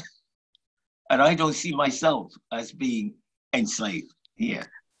enslavement. And I don't see myself as being enslaved here.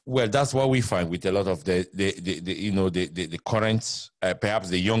 Well, that's what we find with a lot of the current, perhaps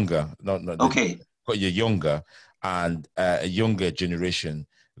the younger, the younger and a younger generation,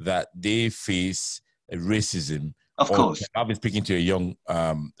 that they face racism Of course. I've been speaking to a young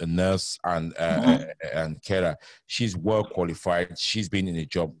a nurse and carer. She's well qualified. She's been in a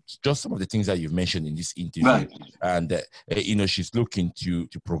job. Just some of the things that you've mentioned in this interview, Right. and she's looking to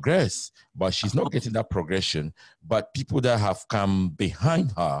progress, but she's not getting that progression. But people that have come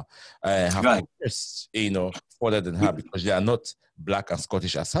behind her have progressed, further than her, because they are not Black and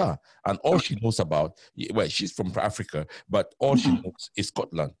Scottish as her, and all she knows about, well, she's from Africa, but all she knows is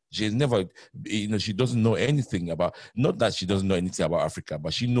Scotland. She's never, she doesn't know anything about, not that she doesn't know anything about Africa,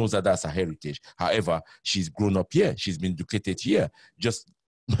 but she knows that that's her heritage. However, she's grown up here. She's been educated here, just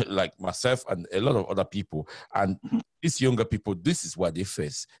like myself and a lot of other people. And these younger people, this is what they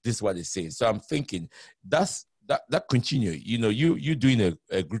face. This is what they say. So I'm thinking that continue. You doing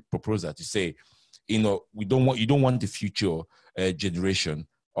a good proposal to say, you don't want the future generation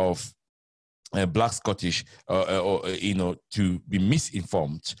of Black Scottish, to be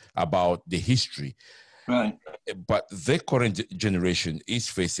misinformed about the history. Right. But the current generation is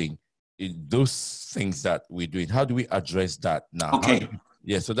facing those things that we're doing. How do we address that now? Okay.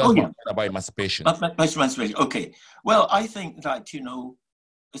 So that's about emancipation. Emancipation. Okay. Well, I think that,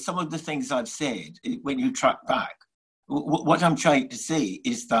 some of the things I've said, when you track back, what I'm trying to say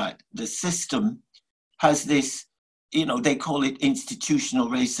is that the system has this, they call it institutional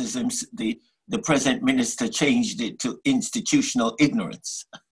racism. The present minister changed it to institutional ignorance,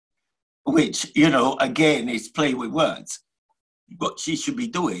 which, again, is play with words. What she should be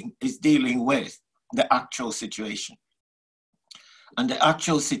doing is dealing with the actual situation. And the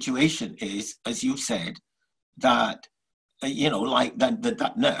actual situation is, as you said, that, like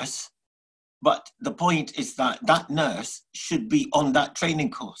that nurse, but the point is that nurse should be on that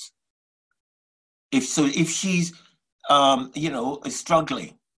training course. If she's,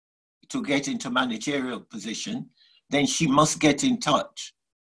 struggling to get into managerial position, then she must get in touch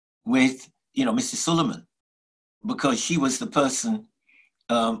with, Mrs. Suleiman, because she was the person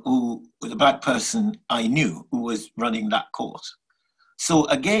the Black person I knew who was running that course. So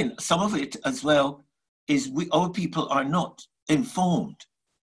again, some of it as well is our people are not informed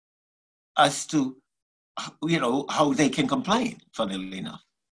as to, how they can complain, funnily enough.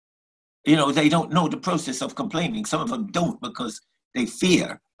 They don't know the process of complaining. Some of them don't because they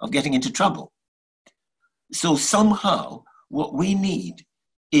fear of getting into trouble. So somehow what we need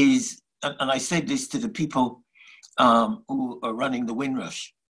is, and I said this to the people who are running the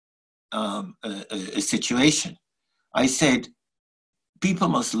Windrush situation, I said, people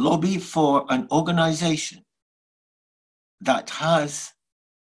must lobby for an organization that has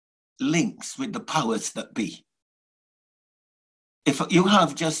links with the powers that be. If you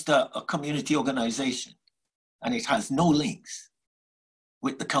have just a community organization and it has no links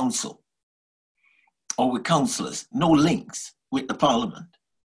with the council or with councillors, no links with the parliament,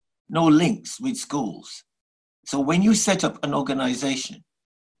 no links with schools. So when you set up an organization,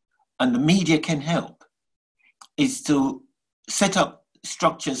 and the media can help, is to set up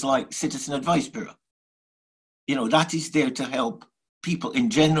structures like Citizen Advice Bureau. That is there to help people in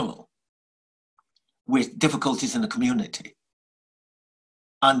general with difficulties in the community.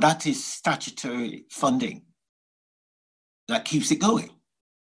 And that is statutory funding that keeps it going.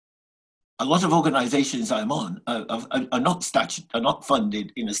 A lot of organizations I'm on are not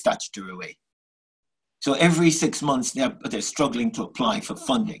funded in a statutory way. So every 6 months they're struggling to apply for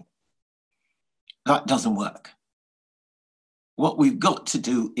funding. That doesn't work. What we've got to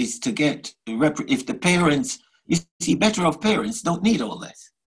do is to get, if the parents, you see, better off parents don't need all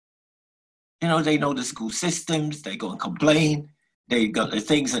this. They know the school systems, they go and complain, they got the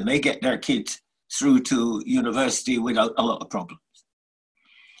things, and they get their kids through to university without a lot of problems.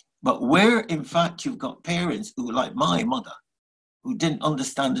 But where, in fact, you've got parents who, like my mother, who didn't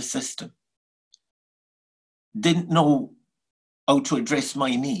understand the system, didn't know how to address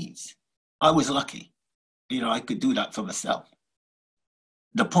my needs. I was lucky. I could do that for myself.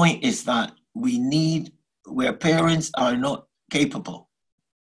 The point is that we need, where parents are not capable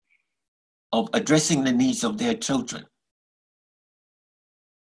of addressing the needs of their children,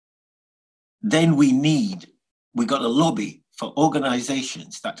 then we got to lobby for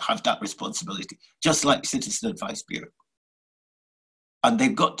organizations that have that responsibility, just like Citizen Advice Bureau. And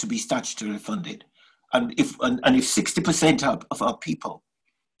they've got to be statutorily funded. And if 60% of our people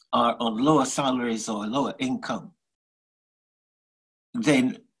are on lower salaries or lower income,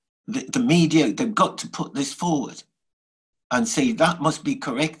 then the media, they've got to put this forward and say that must be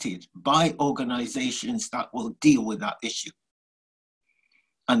corrected by organizations that will deal with that issue.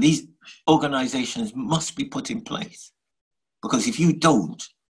 And these organizations must be put in place, because if you don't,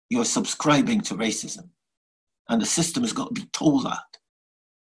 you're subscribing to racism. And the system has got to be told that.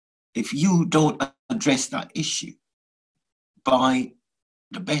 If you don't address that issue, by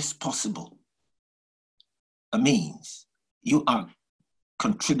the best possible means, you are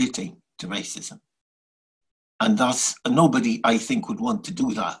contributing to racism. And thus, nobody, I think, would want to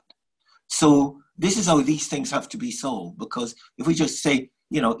do that. So this is how these things have to be solved, because if we just say,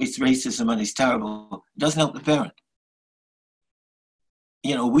 you know, it's racism and it's terrible, it doesn't help the parent.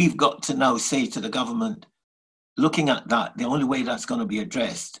 You know, we've got to now say to the government, looking at that, the only way that's going to be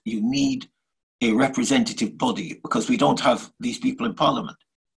addressed, you need a representative body, because we don't have these people in Parliament.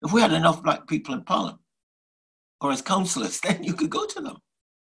 If we had enough black people in Parliament, or as councillors, then you could go to them,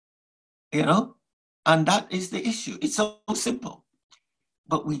 you know? And that is the issue. It's so simple.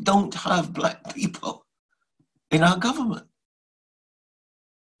 But we don't have black people in our government.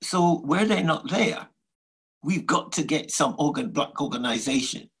 So where they're not there, we've got to get some black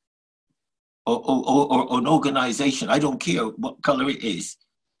organization or an organization, I don't care what color it is,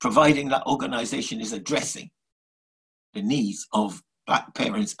 providing that organization is addressing the needs of black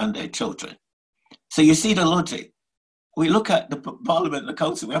parents and their children. So you see the logic. We look at the Parliament and the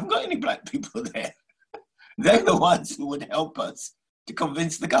Council, we haven't got any black people there. They're the ones who would help us to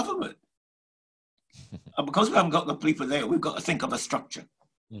convince the government. And because we haven't got the people there, we've got to think of a structure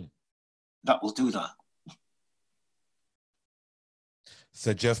that will do that.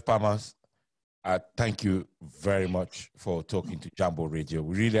 Sir Geoff Palmer, thank you very much for talking to Jambo Radio.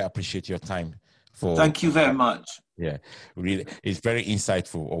 We really appreciate your time. Thank you very much. Yeah, really, it's very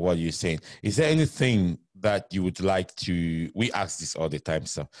insightful of what you're saying. Is there anything that you would like to, we ask this all the time,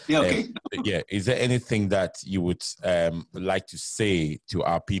 sir. Yeah, okay. Is there anything that you would like to say to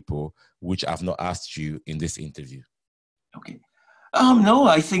our people which I've not asked you in this interview? Okay. No,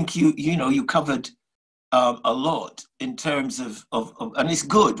 I think you covered a lot in terms of, and it's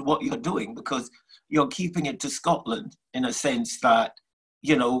good what you're doing, because you're keeping it to Scotland in a sense that,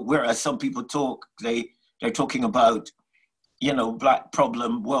 you know, whereas some people talk, they're talking about, you know, black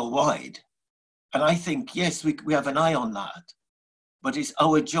problem worldwide. And I think, yes, we have an eye on that, but it's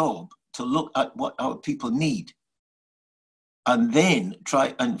our job to look at what our people need and then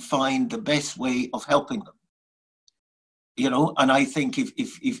try and find the best way of helping them. You know, and I think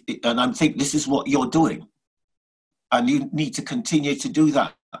I think this is what you're doing. And you need to continue to do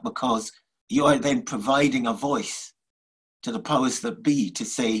that, because you are then providing a voice to the powers that be to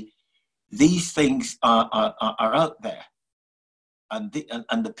say, these things are out there. And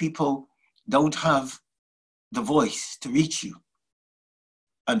the people don't have the voice to reach you.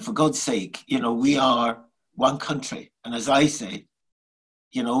 And for God's sake, you know, we are one country. And as I say,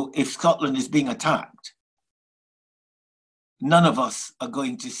 you know, if Scotland is being attacked, none of us are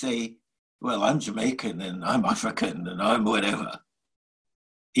going to say, well, I'm Jamaican and I'm African and I'm whatever.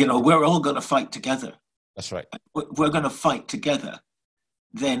 You know, we're all going to fight together. That's right. We're going to fight together.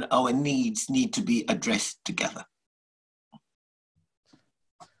 Then our needs need to be addressed together.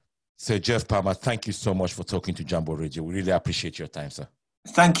 Sir Geoff Palmer, thank you so much for talking to Jambo Radio. We really appreciate your time, sir.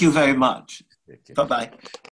 Thank you very much. Okay. Bye-bye.